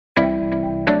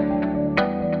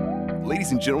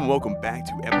Ladies and gentlemen, welcome back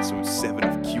to episode 7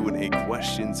 of Q&A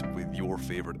Questions with your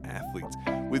favorite athletes.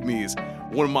 With me is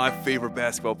one of my favorite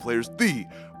basketball players, the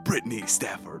Brittney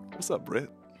Stafford. What's up, Britt?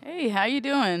 Hey, how you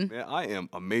doing? Man, I am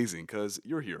amazing because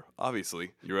you're here,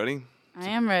 obviously. You ready? I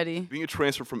am ready. Being a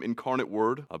transfer from Incarnate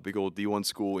Word, a big old D1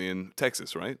 school in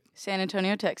Texas, right? San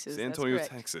Antonio, Texas. San Antonio, That's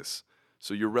correct. Texas.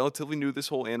 So you're relatively new to this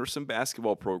whole Anderson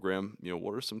basketball program.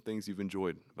 What are some things you've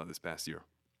enjoyed about this past year?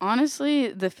 Honestly,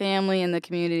 the family and the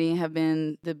community have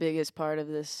been the biggest part of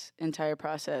this entire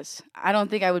process. I don't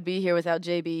think I would be here without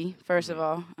JB, first of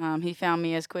all. He found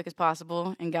me as quick as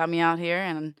possible and got me out here,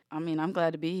 and I'm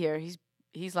glad to be here.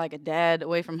 He's like a dad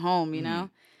away from home, you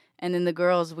know? And then the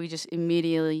girls, we just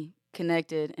immediately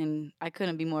connected, and I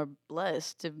couldn't be more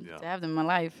blessed to have them in my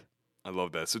life. I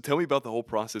love that. So tell me about the whole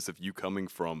process of you coming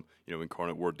from,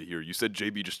 Incarnate Word to here. You said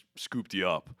JB just scooped you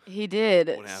up. He did.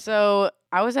 What happened? So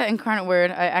I was at Incarnate Word.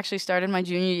 I actually started my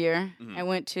junior year. I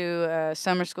went to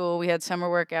summer school. We had summer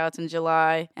workouts in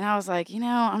July. And I was like,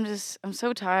 I'm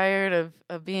so tired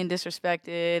of being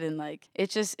disrespected. And like,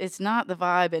 it's not the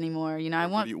vibe anymore.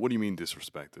 What do you mean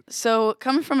disrespected? So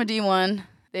coming from a D1,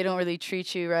 they don't really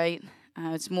treat you right.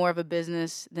 It's more of a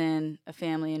business than a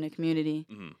family and a community.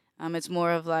 It's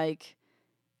more of like,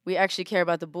 we actually care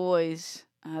about the boys.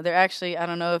 They're actually, I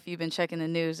don't know if you've been checking the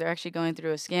news, they're actually going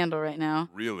through a scandal right now.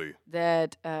 Really?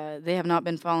 That they have not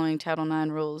been following Title IX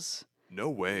rules.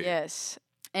 No way. Yes.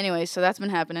 Anyway, so that's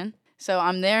been happening. So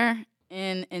I'm there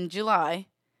in July,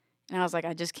 and I was like,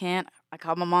 I just can't. I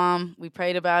called my mom. We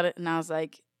prayed about it, and I was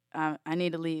like, I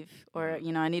need to leave, or,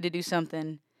 I need to do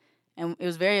something. And it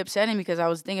was very upsetting because I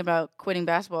was thinking about quitting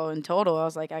basketball in total. I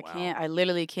was like, I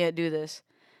literally can't do this.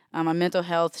 My mental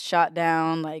health shot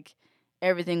down, like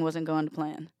everything wasn't going to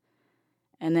plan.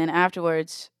 And then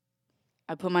afterwards,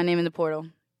 I put my name in the portal,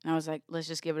 and I was like, let's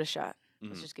just give it a shot.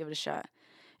 Let's just give it a shot.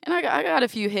 And I got a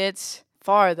few hits,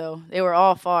 far though. They were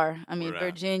all far. I mean,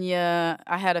 Virginia,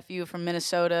 I had a few from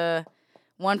Minnesota,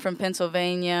 one from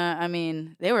Pennsylvania. I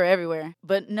mean, they were everywhere,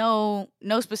 but no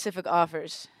specific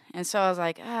offers. And so I was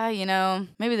like,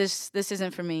 maybe this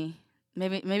isn't for me.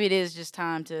 Maybe it is just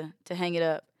time to hang it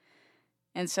up.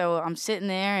 And so I'm sitting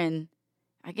there, and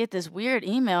I get this weird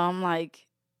email. I'm like,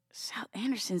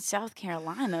 Anderson, South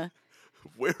Carolina?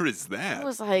 Where is that? I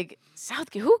was like,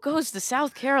 who goes to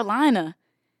South Carolina?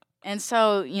 And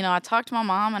so, I talked to my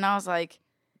mom, and I was like,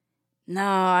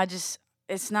 no,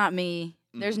 it's not me.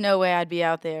 There's no way I'd be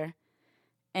out there.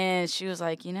 And she was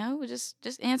like,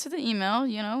 just answer the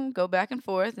email, go back and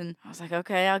forth. And I was like,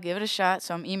 okay, I'll give it a shot.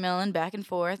 So I'm emailing back and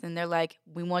forth, and they're like,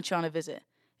 we want you on a visit.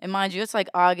 And mind you, it's like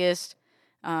August.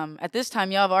 At this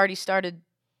time, y'all have already started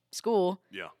school.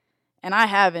 Yeah. And I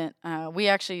haven't. We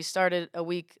actually started a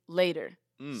week later.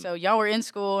 So y'all were in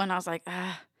school, and I was like,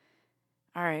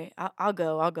 all right, I'll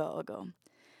go.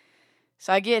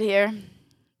 So I get here.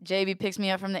 JB picks me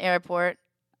up from the airport.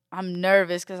 I'm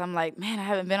nervous because I'm like, man, I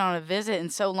haven't been on a visit in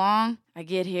so long. I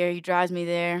get here. He drives me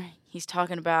there. He's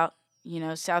talking about,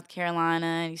 South Carolina,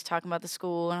 and he's talking about the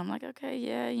school. And I'm like, okay,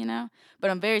 yeah. But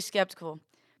I'm very skeptical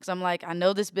because I'm like, I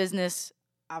know this business.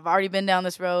 I've already been down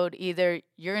this road. Either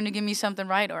you're going to give me something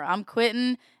right, or I'm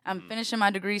quitting. I'm finishing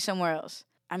my degree somewhere else.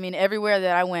 I mean, everywhere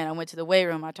that I went to the weight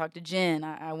room. I talked to Jen.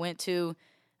 I went to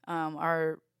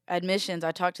our admissions.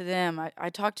 I talked to them. I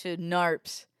talked to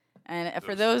NARPs. And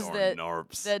for those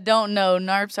that don't know,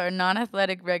 NARPs are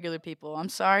non-athletic regular people. I'm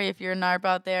sorry if you're a NARP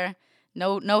out there.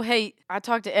 No hate. I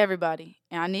talked to everybody,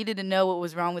 and I needed to know what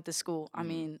was wrong with the school. I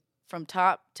mean, from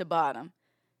top to bottom.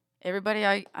 Everybody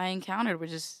I encountered were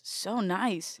just so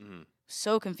nice,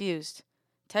 so confused.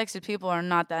 Texas people are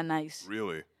not that nice.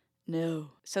 Really? No.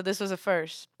 So this was a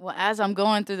first. Well, as I'm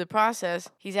going through the process,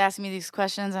 he's asking me these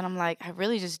questions, and I'm like, I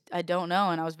don't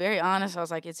know. And I was very honest. I was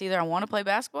like, it's either I want to play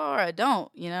basketball or I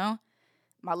don't,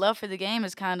 My love for the game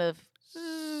is kind of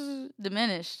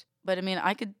diminished. But, I mean,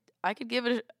 I could give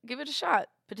it a shot,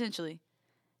 potentially.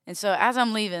 And so as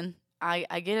I'm leaving,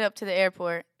 I get up to the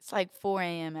airport. It's like 4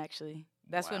 a.m., actually.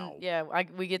 That's when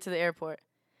we get to the airport.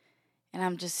 And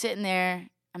I'm just sitting there.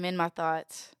 I'm in my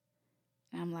thoughts.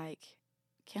 And I'm like,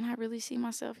 can I really see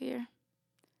myself here?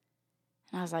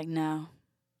 And I was like, no,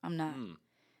 I'm not. I'm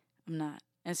not.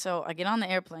 And so I get on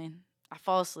the airplane. I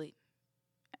fall asleep.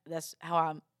 That's how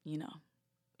I,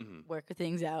 work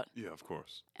things out. Yeah, of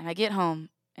course. And I get home,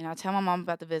 and I tell my mom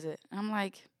about the visit. And I'm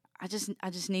like, I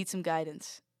just need some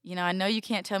guidance. I know you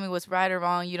can't tell me what's right or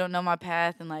wrong. You don't know my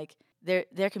path. And, like,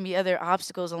 there can be other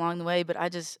obstacles along the way, but I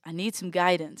need some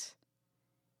guidance.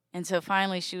 And so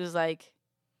finally she was like,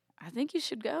 I think you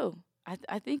should go.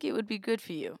 I think it would be good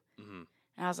for you. And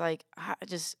I was like,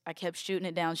 I kept shooting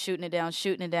it down.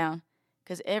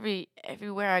 Because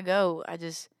everywhere I go,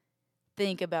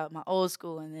 think about my old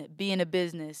school and it being a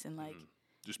business and like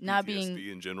Just not PTSD being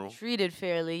in general. treated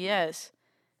fairly. Yes.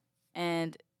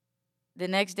 And the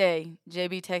next day,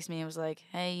 JB texted me and was like,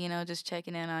 "Hey, just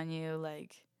checking in on you.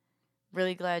 Like,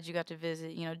 really glad you got to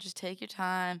visit. Just take your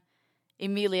time."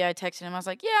 Immediately, I texted him. I was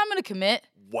like, "Yeah, I'm gonna commit."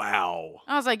 Wow.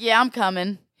 I was like, "Yeah, I'm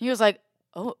coming." He was like,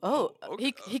 "Oh."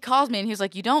 Okay. He calls me and he was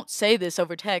like, "You don't say this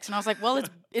over text." And I was like, "Well,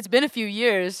 it's been a few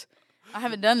years. I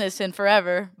haven't done this in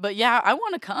forever, but yeah, I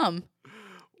want to come."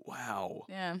 Wow.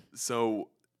 Yeah. So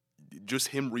just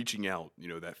him reaching out,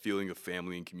 that feeling of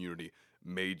family and community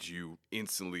made you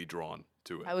instantly drawn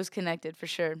to it. I was connected for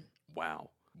sure. Wow.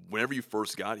 Whenever you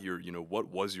first got here, what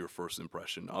was your first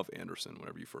impression of Anderson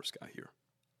whenever you first got here?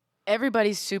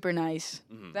 Everybody's super nice.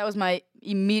 Mhm. That was my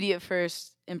immediate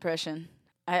first impression.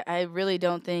 I really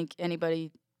don't think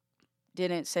anybody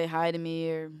didn't say hi to me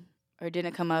or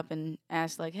didn't come up and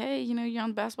ask like, "Hey, you're on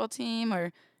the basketball team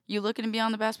or you looking to be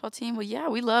on the basketball team?" Well, yeah,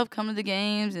 we love coming to the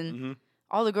games and Mhm.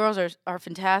 all the girls are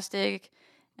fantastic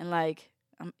and like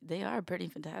they are pretty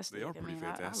fantastic. They are pretty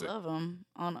fantastic. I love them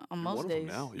on You're most one of days.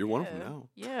 them now. You're one of them now.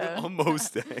 Yeah. On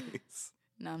most days.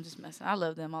 No, I'm just messing. I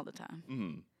love them all the time.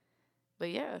 Mhm.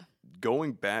 But yeah,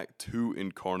 Going back to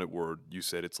Incarnate Word, you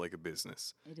said it's like a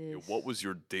business. it is. What was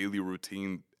your daily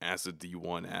routine as a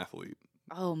D1 athlete?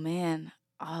 Oh man.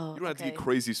 Oh, You don't have to get okay.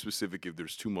 crazy specific if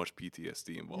there's too much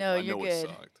PTSD involved. No, I you're know good. it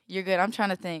sucked. You're good. I'm trying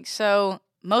to think. So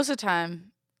most of the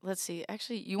time, let's see.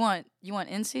 Actually, you want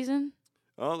in season?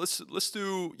 Let's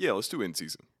do in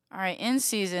season. All right, in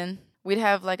season, we'd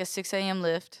have like a 6 a.m.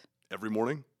 lift. Every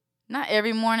morning? Not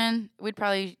every morning. We'd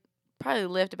probably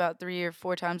lift about 3 or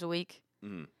 4 times a week.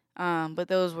 Mhm. But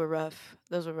those were rough.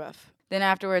 Then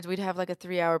afterwards, we'd have like a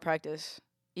 3-hour practice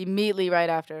immediately right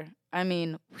after. I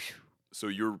mean, whew, So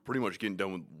you're pretty much getting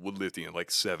done with lifting at like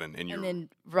 7 and you're and then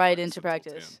right practice into until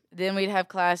 10. practice. Then we'd have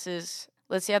classes.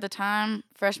 Let's see, at the time,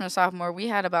 freshman and sophomore, we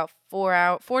had about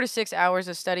 4 to 6 hours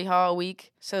of study hall a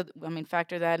week. So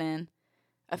factor that in.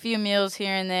 A few meals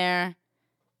here and there,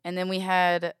 and then we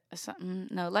had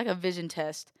like a vision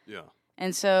test. Yeah.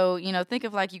 And so, think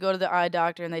of like you go to the eye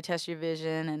doctor and they test your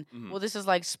vision. And, Mhm. well, this is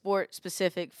like sport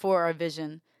specific for our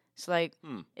vision. It's like,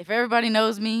 Hmm. if everybody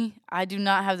knows me, I do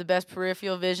not have the best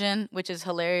peripheral vision, which is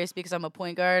hilarious because I'm a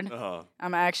point guard. I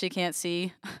actually can't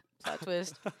see. Plot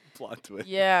twist. Plot twist.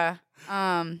 Yeah.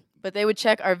 But they would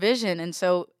check our vision. And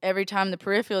so every time the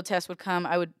peripheral test would come,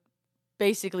 I would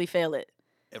basically fail it.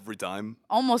 Every time?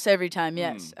 Almost every time,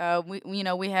 yes.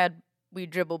 We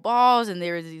dribble balls, and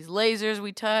there was these lasers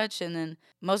we touch, and then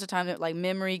most of the time they're like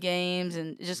memory games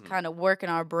and just kind of working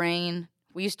our brain.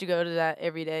 We used to go to that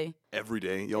every day. Every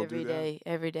day y'all do that?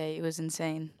 Every day. It was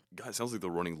insane. God, it sounds like they're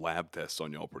running lab tests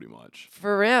on y'all pretty much.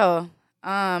 For real.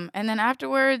 And then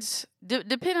afterwards,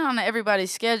 depending on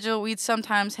everybody's schedule, we'd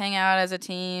sometimes hang out as a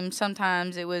team.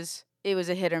 Sometimes it was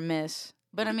a hit or miss.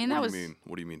 But What do was. you mean?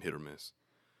 What do you mean hit or miss?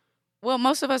 Well,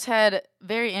 most of us had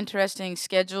very interesting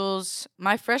schedules.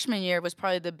 My freshman year was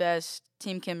probably the best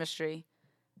team chemistry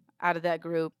out of that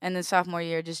group. And then sophomore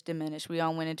year just diminished. We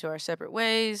all went into our separate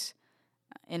ways,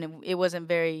 and it wasn't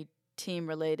very team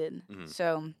related. Mhm.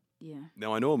 So, yeah.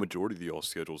 Now, I know a majority of y'all's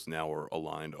schedules now are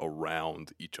aligned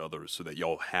around each other so that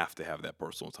y'all have to have that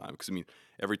personal time. Because,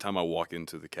 every time I walk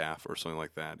into the CAF or something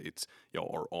like that, it's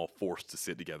y'all are all forced to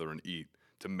sit together and eat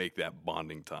to make that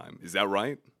bonding time. Is that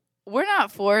right? We're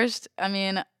not forced.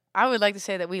 I would like to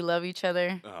say that we love each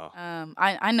other.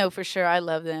 I know for sure I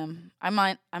love them. I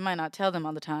might not tell them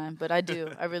all the time, but I do.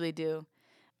 I really do.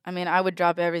 I would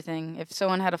drop everything. If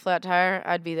someone had a flat tire,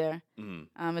 I'd be there.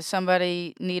 Mm-hmm. If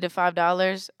somebody needed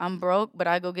 $5, I'm broke, but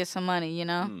I go get some money,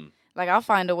 Like, I'll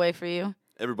find a way for you.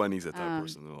 Everybody needs that type of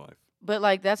person in their life. But,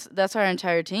 like, that's our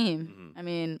entire team.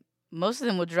 Mm-hmm. Most of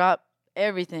them will drop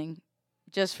everything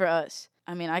just for us.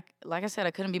 Like I said,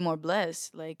 I couldn't be more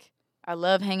blessed. Like, I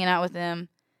love hanging out with them.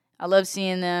 I love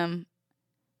seeing them.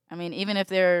 Even if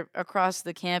they're across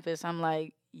the campus, I'm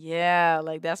like, yeah,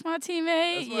 like, that's my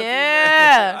teammate. That's my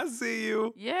yeah. teammate. I see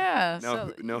you. Yeah.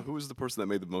 Now, who was the person that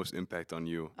made the most impact on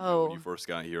you when you first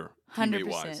got here?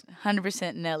 100%.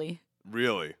 100% Nelly.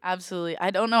 Really? Absolutely.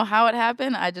 I don't know how it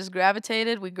happened. I just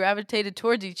gravitated. We gravitated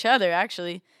towards each other,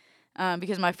 actually,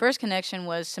 because my first connection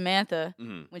was Samantha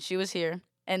when she was here.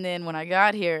 And then when I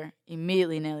got here,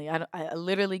 immediately Nelly. I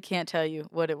literally can't tell you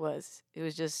what it was. It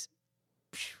was just.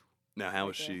 Now, how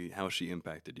has she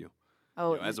impacted you?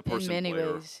 Oh, as a person, in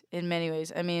many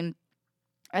ways.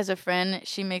 As a friend,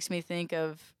 she makes me think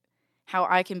of how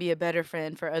I can be a better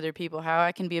friend for other people, how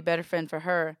I can be a better friend for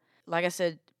her. Like I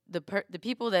said, the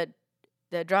people that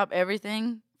drop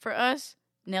everything for us,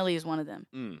 Nelly is one of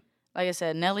them. like I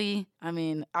said, Nelly, I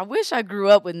mean, I wish I grew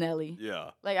up with Nelly.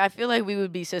 Yeah. Like, I feel like we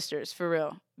would be sisters, for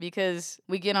real, because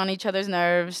we get on each other's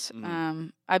nerves.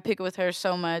 I pick with her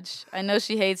so much. I know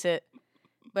she hates it,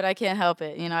 but I can't help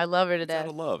it. You know, I love her to It's out death.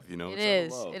 of love, you know. It It's out of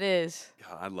is. love. It is.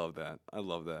 God, I love that. I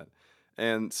love that.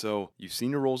 And so you've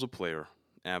seen your role as a player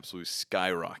absolutely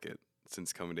skyrocket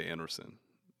since coming to Anderson.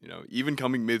 You know, even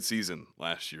coming mid-season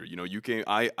last year. You know, you came.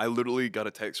 I literally got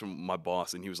a text from my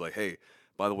boss, and he was like, "Hey,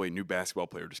 by the way, new basketball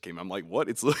player just came." I'm like, "What?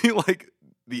 It's literally like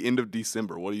the end of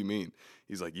December. What do you mean?"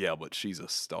 He's like, "Yeah, but she's a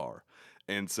star."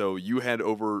 And so you had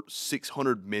over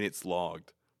 600 minutes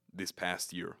logged this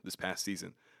past year, this past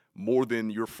season, more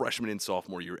than your freshman and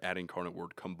sophomore year at Incarnate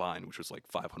Word combined, which was like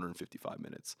 555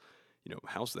 minutes. You know,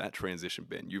 how's that transition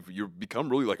been? You've become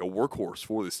really like a workhorse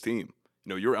for this team. You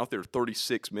know, you're out there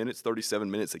 36 minutes, 37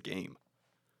 minutes a game.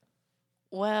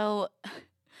 Well,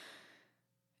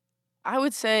 I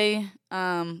would say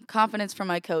confidence from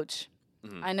my coach.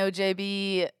 I know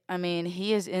JB, I mean,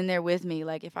 he is in there with me.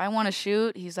 Like, if I want to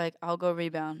shoot, he's like, I'll go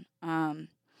rebound.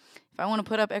 If I want to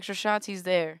put up extra shots, he's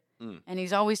there. And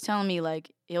he's always telling me, like,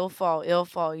 it'll fall,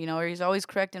 you know, or he's always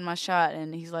correcting my shot.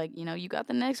 And he's like, you know, you got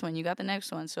the next one, you got the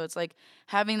next one. So it's like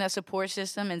having that support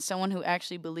system and someone who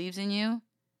actually believes in you.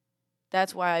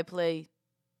 That's why I play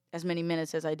as many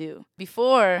minutes as I do.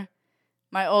 Before,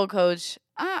 my old coach,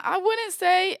 I wouldn't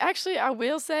say, actually, I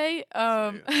will say,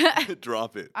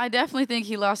 Drop it. I definitely think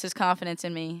he lost his confidence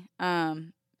in me.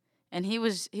 And he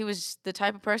was the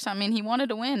type of person, I mean, he wanted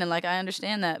to win, and, like, I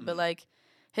understand that. But, like,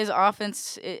 his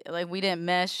offense, like, we didn't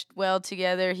mesh well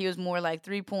together. He was more like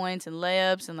 3 points and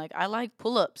layups, and, like, I like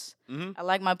pull-ups. I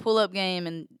like my pull-up game,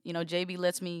 and, you know, JB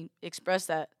lets me express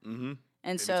that.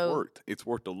 And so it's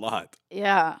worked a lot.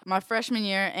 Yeah, my freshman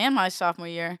year and my sophomore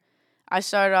year, I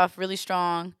started off really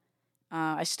strong.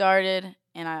 I started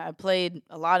and I played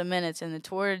a lot of minutes, and then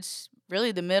towards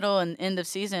really the middle and end of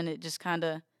season, it just kind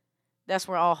of, that's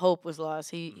where all hope was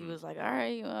lost. He was like, all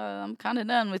right, well, I'm kind of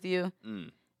done with you.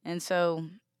 And so,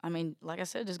 I mean, like I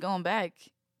said, just going back,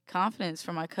 confidence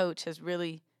from my coach has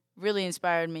really, really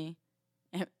inspired me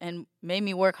and made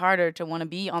me work harder to want to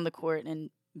be on the court and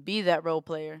be that role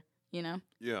player. You know?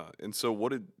 Yeah. And so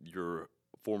what did your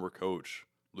former coach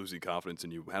losing confidence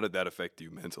in you, how did that affect you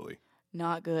mentally?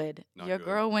 Not good. Not Your good.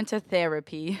 girl went to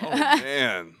therapy. Oh,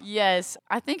 man. Yes.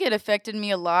 I think it affected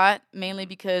me a lot, mainly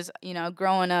because, you know,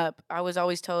 growing up, I was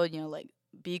always told, you know, like,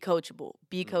 be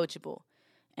coachable,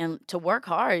 and to work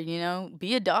hard, you know,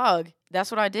 be a dog.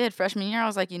 That's what I did. Freshman year, I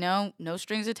was like, you know, no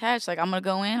strings attached. Like, I'm going to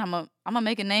go in, I'm going to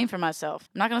make a name for myself.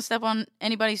 I'm not going to step on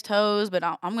anybody's toes, but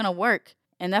I'm going to work.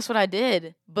 And that's what I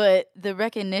did. But the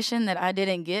recognition that I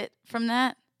didn't get from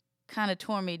that kind of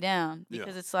tore me down,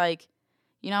 because it's like,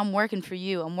 you know, I'm working for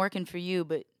you,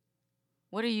 but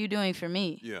what are you doing for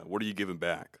me? Yeah, what are you giving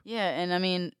back? Yeah, and I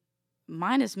mean,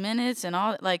 minus minutes and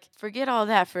all, like, forget all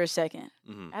that for a second.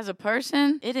 As a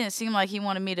person, it didn't seem like he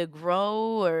wanted me to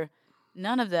grow or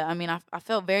none of that. I mean, I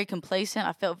felt very complacent.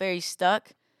 I felt very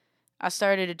stuck. I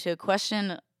started to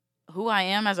question who I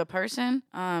am as a person,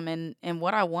 and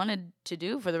what I wanted to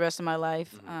do for the rest of my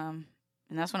life. And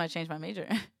that's when I changed my major.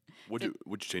 What'd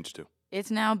you change it to? It's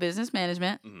now business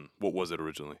management. What was it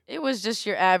originally? It was just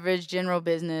your average general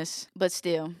business, but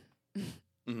still.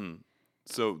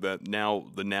 So that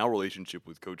the now relationship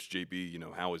with Coach JB, you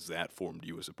know, how has that formed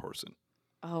you as a person?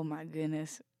 Oh my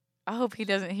goodness. I hope he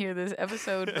doesn't hear this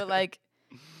episode, but, like,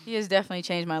 he has definitely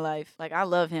changed my life. Like, I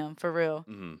love him, for real.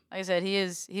 Like I said,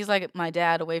 he's like my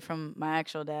dad away from my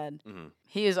actual dad.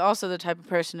 He is also the type of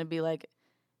person to be like,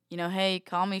 you know, hey,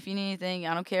 call me if you need anything.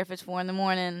 I don't care if it's 4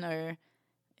 a.m, or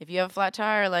if you have a flat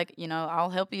tire, like, you know, I'll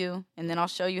help you, and then I'll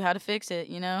show you how to fix it,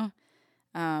 you know?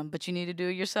 But you need to do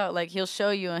it yourself. Like, he'll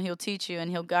show you, and he'll teach you,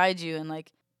 and he'll guide you. And,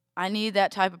 like, I need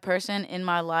that type of person in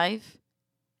my life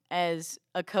as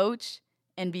a coach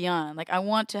and beyond. Like, I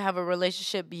want to have a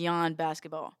relationship beyond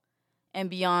basketball and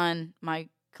beyond my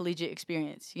collegiate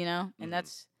experience, you know? And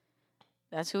that's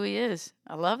who he is.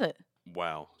 I love it.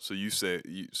 Wow. So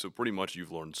so pretty much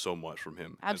you've learned so much from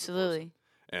him. Absolutely.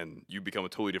 And you become a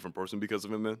totally different person because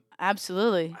of him, man?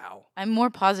 Absolutely. Wow. I'm more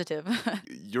positive.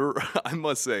 I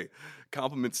must say,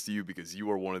 compliments to you, because you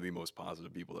are one of the most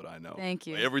positive people that I know. Thank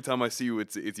you. Like, every time I see you,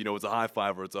 it's you know, it's a high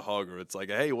five or it's a hug or it's like,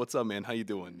 hey, what's up, man? How you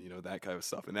doing? You know, that kind of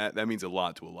stuff. And that means a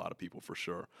lot to a lot of people, for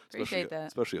sure. Appreciate that.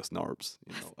 Especially us NARBs,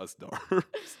 you know, us NARBs.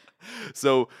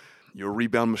 So, you're a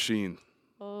rebound machine.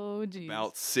 Oh, geez.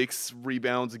 About 6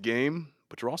 rebounds a game.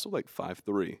 but you're also like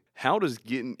 5'3". How does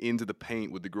getting into the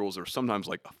paint with the girls that are sometimes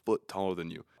like a foot taller than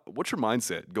you? What's your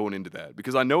mindset going into that?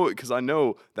 Because I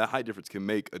know that height difference can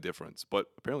make a difference, but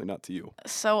apparently not to you.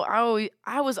 So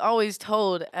I was always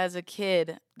told as a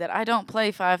kid that I don't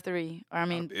play 5'3". Or I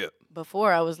mean,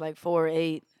 before I was like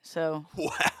 4'8". So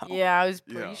Wow. yeah, I was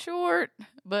pretty short,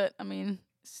 but I mean,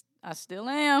 I still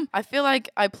am. I feel like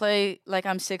I play like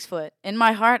I'm 6 foot. In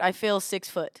my heart, I feel 6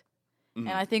 foot. Mhm.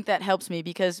 And I think that helps me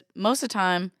because most of the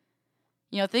time,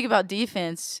 think about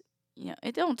defense,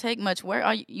 it don't take much work.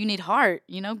 You need heart,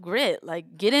 grit.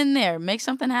 Like, get in there, make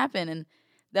something happen. And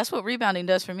that's what rebounding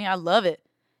does for me. I love it.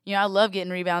 I love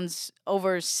getting rebounds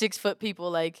over 6 foot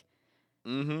people. Like,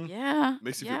 yeah.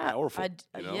 Makes you feel powerful.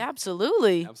 Yeah,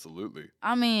 absolutely. Absolutely.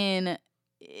 I mean,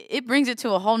 it brings it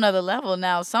to a whole nother level.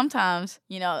 Now, sometimes,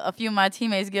 a few of my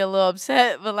teammates get a little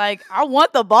upset, but like, I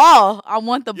want the ball. I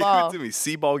want the ball. Give it to me.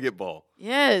 See ball, get ball.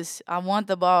 Yes, I want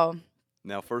the ball.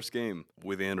 Now, first game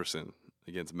with Anderson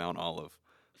against Mount Olive.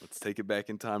 Let's take it back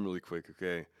in time really quick,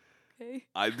 okay? Okay.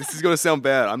 This is gonna sound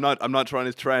bad. I'm not trying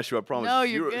to trash you. I promise. No,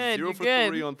 you're good. Zero you're for good.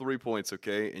 3 on 3 points,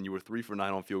 okay? And you were 3 for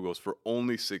 9 on field goals for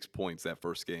only 6 points that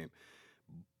first game.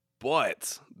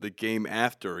 But the game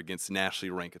after against nationally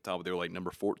ranked Catawba, they were like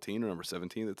number 14 or number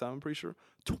 17 at the time. I'm pretty sure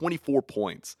 24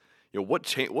 points. What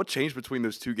changed between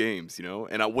those two games?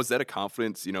 And was that a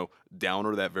confidence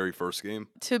downer that very first game?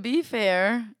 To be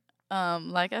fair,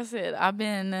 like I said,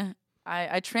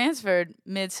 I transferred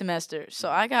mid-semester, so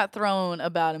I got thrown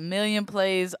about 1 million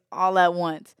plays all at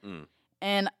once.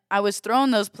 And I was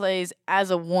throwing those plays as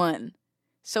a 1.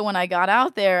 So when I got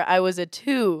out there, I was a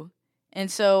 2. And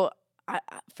so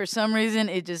for some reason,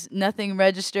 nothing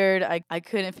registered. I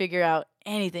couldn't figure out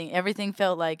anything. Everything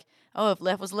felt like, if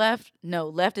left was left, no,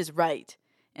 left is right.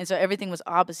 And so everything was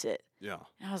opposite. Yeah.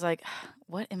 And I was like,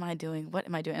 what am I doing? What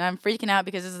am I doing? And I'm freaking out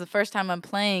because this is the first time I'm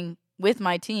playing with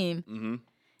my team. Mm-hmm.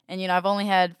 And, I've only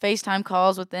had FaceTime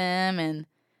calls with them. And,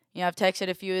 I've texted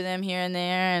a few of them here and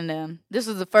there. And this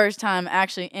was the first time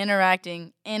actually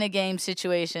interacting in a game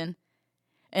situation.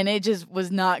 And it just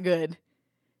was not good.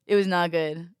 It was not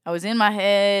good. I was in my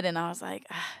head, and I was like,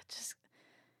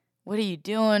 what are you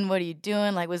doing? What are you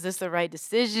doing? Like, was this the right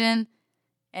decision?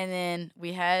 And then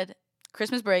we had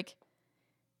Christmas break.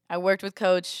 I worked with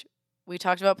Coach. We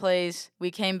talked about plays.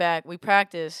 We came back. We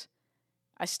practiced.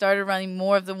 I started running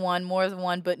more of the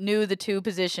one, but knew the 2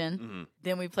 position. Mm-hmm.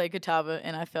 Then we played Catawba,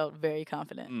 and I felt very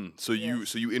confident. So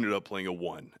you ended up playing a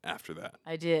 1 after that.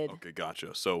 I did. Okay,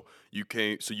 gotcha. So you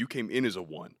came in as a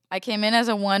 1. I came in as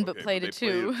a 1, but played a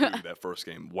 2. Played a 2 that first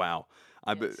game. Wow.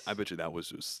 I bet you that was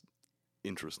just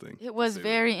interesting. It was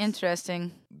very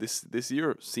interesting. This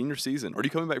year, senior season. Are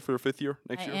you coming back for your 5th year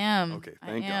next year? I am. Okay,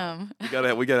 thank God.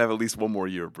 We gotta have at least one more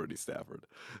year of Brittney Stafford.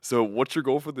 So what's your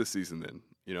goal for this season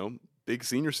then? Big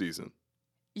senior season.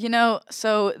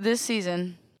 So this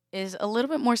season is a little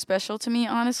bit more special to me,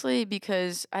 honestly,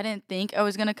 because I didn't think I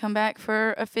was going to come back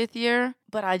for a 5th year,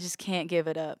 but I just can't give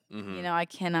it up. Mm-hmm. I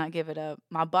cannot give it up.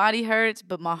 My body hurts,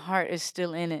 but my heart is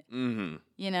still in it.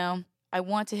 Mm-hmm. I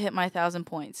want to hit my 1,000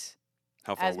 points.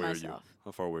 How far away are you?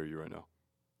 How far away are you right now?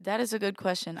 That is a good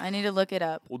question. I need to look it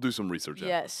up. We'll do some research.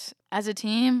 Yes. As a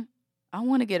team, I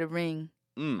want to get a ring.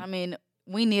 I mean,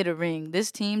 we need a ring.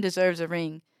 This team deserves a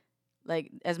ring.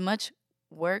 Like, as much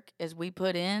work as we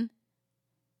put in,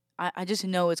 I just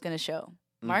know it's going to show.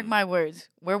 Mark my words.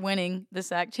 We're winning the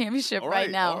SAC championship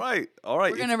right now. All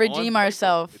right. We're going to redeem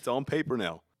ourselves. It's on paper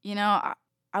now.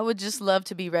 I would just love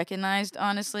to be recognized,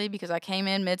 honestly, because I came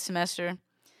in mid-semester,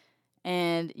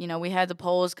 and, we had the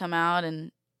polls come out,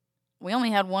 and we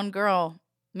only had one girl,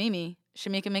 Mimi,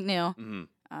 Shamika McNeil,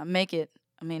 make it.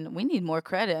 I mean, we need more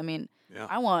credit. I mean,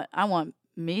 I want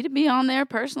me to be on there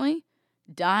personally.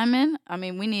 Diamond. I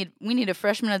mean, we need a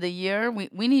freshman of the year.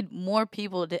 We need more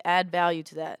people to add value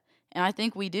to that, and I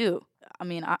think we do. I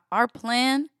mean, our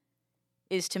plan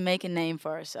is to make a name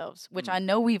for ourselves, which I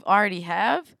know we've already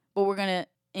have, but we're gonna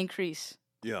increase.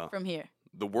 From here.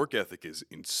 The work ethic is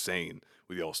insane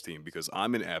with y'all's team because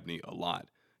I'm in Abney a lot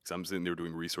because I'm sitting there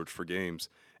doing research for games,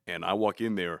 and I walk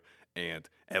in there, and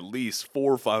at least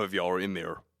 4 or 5 of y'all are in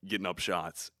there getting up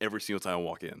shots every single time I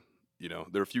walk in.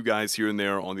 There are a few guys here and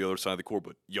there on the other side of the court,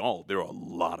 but there are a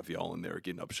lot of y'all in there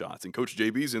getting up shots. And Coach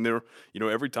JB's in there,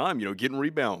 every time, getting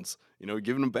rebounds,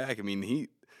 giving them back. I mean,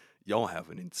 y'all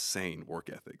have an insane work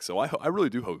ethic. So I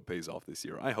really do hope it pays off this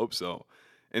year. I hope so.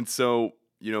 And so,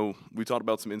 we talked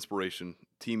about some inspiration,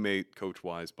 teammate,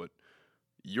 coach-wise, but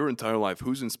your entire life,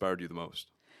 who's inspired you the most?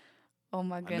 Oh,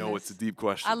 my goodness. I know it's a deep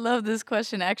question. I love this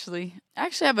question, actually. I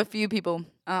have a few people.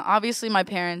 Obviously, my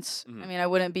parents. I mean, I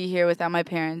wouldn't be here without my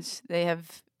parents. They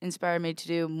have inspired me to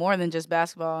do more than just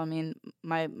basketball. I mean,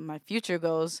 my future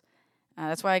goals.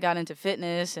 That's why I got into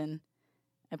fitness, and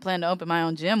I plan to open my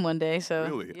own gym one day. So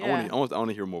Really? yeah. I want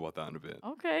to hear more about that in a bit.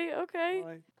 Okay. All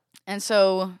right. And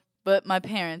so, but my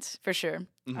parents, for sure,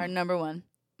 are Mhm. number one.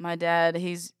 My dad,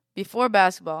 before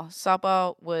basketball,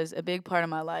 softball was a big part of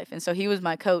my life. And so he was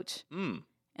my coach. Mm.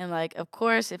 And like, of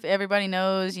course, if everybody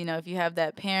knows, if you have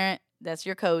that parent that's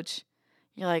your coach,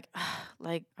 you're like,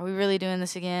 like, are we really doing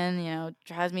this again?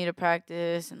 Drives me to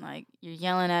practice, and like you're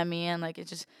yelling at me, and like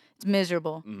it's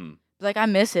miserable. Mhm. Like I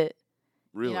miss it.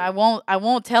 Really? I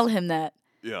won't tell him that,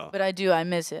 Yeah. but I do. I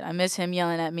miss it. I miss him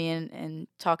yelling at me and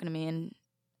talking to me, and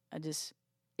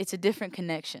it's a different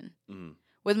connection. Mhm.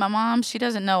 With my mom, she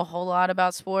doesn't know a whole lot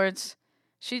about sports.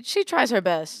 She tries her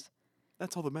best.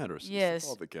 That's all that matters. Yes. That's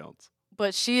all that counts.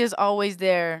 But she is always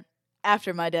there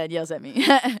after my dad yells at me.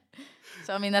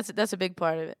 So I mean that's a big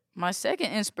part of it. My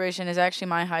second inspiration is actually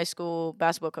my high school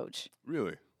basketball coach.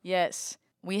 Really? Yes.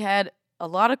 We had a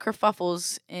lot of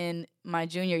kerfuffles in my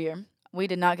junior year. We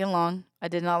did not get along. I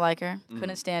did not like her.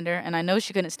 Couldn't stand her, and I know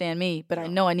she couldn't stand me, but I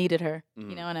know I needed her.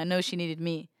 And I know she needed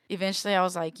me. Eventually I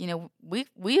was like,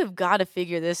 we have got to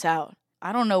figure this out.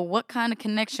 I don't know what kind of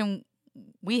connection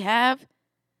we have,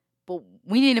 but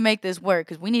we need to make this work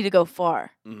because we need to go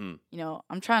far. I'm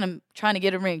trying to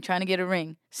get a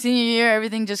ring. Senior year,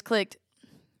 everything just clicked.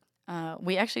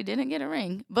 We actually didn't get a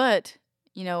ring, but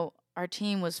our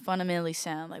team was fundamentally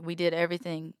sound. Like we did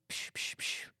everything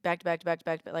back to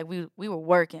back. Like we were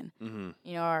working.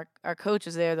 Our coach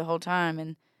was there the whole time,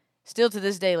 and still to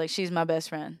this day, like she's my best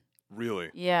friend. Really?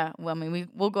 Yeah. Well, I mean,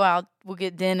 we'll go out, we'll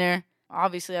get dinner.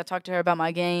 Obviously, I talk to her about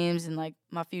my games and like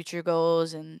my future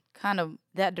goals and kind of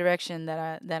that direction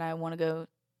that I want to go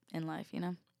in life.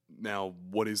 Now,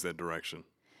 what is that direction?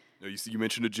 You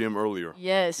mentioned a gym earlier.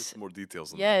 Yes. Get some more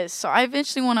details on that. Yes. So I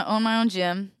eventually want to own my own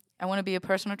gym. I want to be a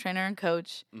personal trainer and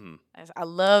coach. I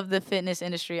love the fitness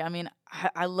industry. I mean,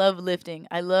 I love lifting.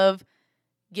 I love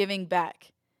giving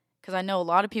back because I know a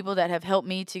lot of people that have helped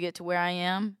me to get to where I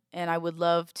am, and I would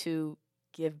love to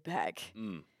give back.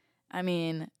 I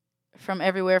mean, from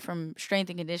everywhere from strength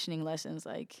and conditioning lessons,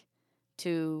 like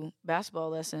to basketball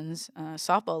lessons,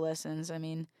 softball lessons. I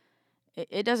mean,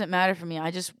 it doesn't matter for me.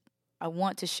 I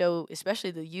want to show,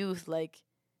 especially the youth, like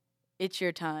it's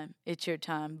your time,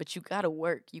 but you gotta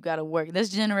work. This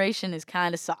generation is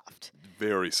kind of soft.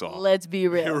 Very soft. Let's be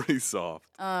real. Very soft.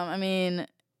 I mean,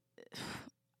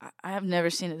 I have never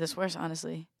seen it this worse,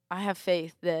 honestly. I have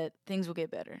faith that things will get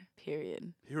better.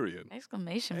 Period.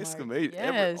 Exclamation mark. Exclamation.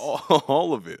 Yes.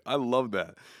 All of it. I love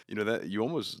that. That you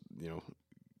almost,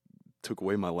 took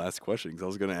away my last question because I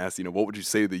was going to ask, what would you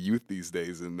say to the youth these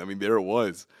days? And I mean, there it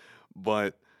was.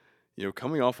 But,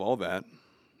 coming off all that,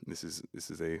 this is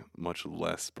a much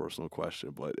less personal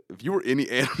question. But if you were any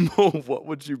animal, what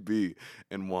would you be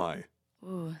and why?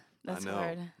 Ooh, that's I know,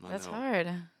 hard. I That's know. hard.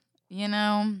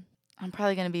 I'm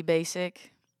probably going to be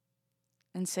basic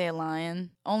and say a lion.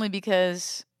 Only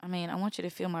because, I mean, I want you to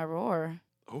feel my roar.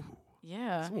 Oh,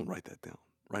 Yeah. someone write that down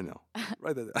right now.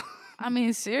 Write that down. I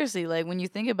mean, seriously, like when you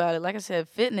think about it, like I said,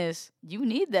 fitness, you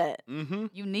need that. Mm-hmm.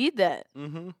 You need that.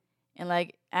 Mm-hmm. And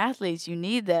like athletes, you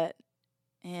need that.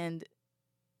 And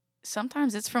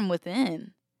sometimes it's from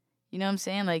within. You know what I'm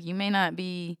saying? Like you may not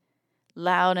be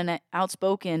loud and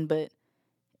outspoken, but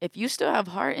if you still have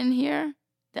heart in here,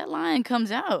 that lion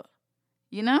comes out.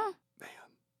 Man, I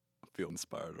feel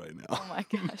inspired right now. Oh my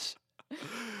gosh.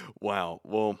 Wow.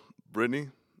 Well,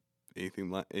 Brittney,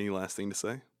 any last thing to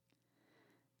say?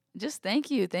 Just thank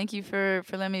you. Thank you for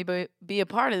letting me be a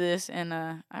part of this. And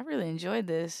I really enjoyed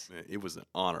this. Man, it was an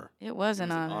honor. It was It an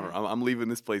was honor. I'm leaving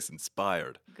this place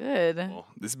inspired. Good. Well,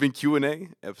 this has been Q&A,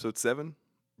 episode 7.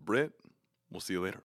 Britt, we'll see you later.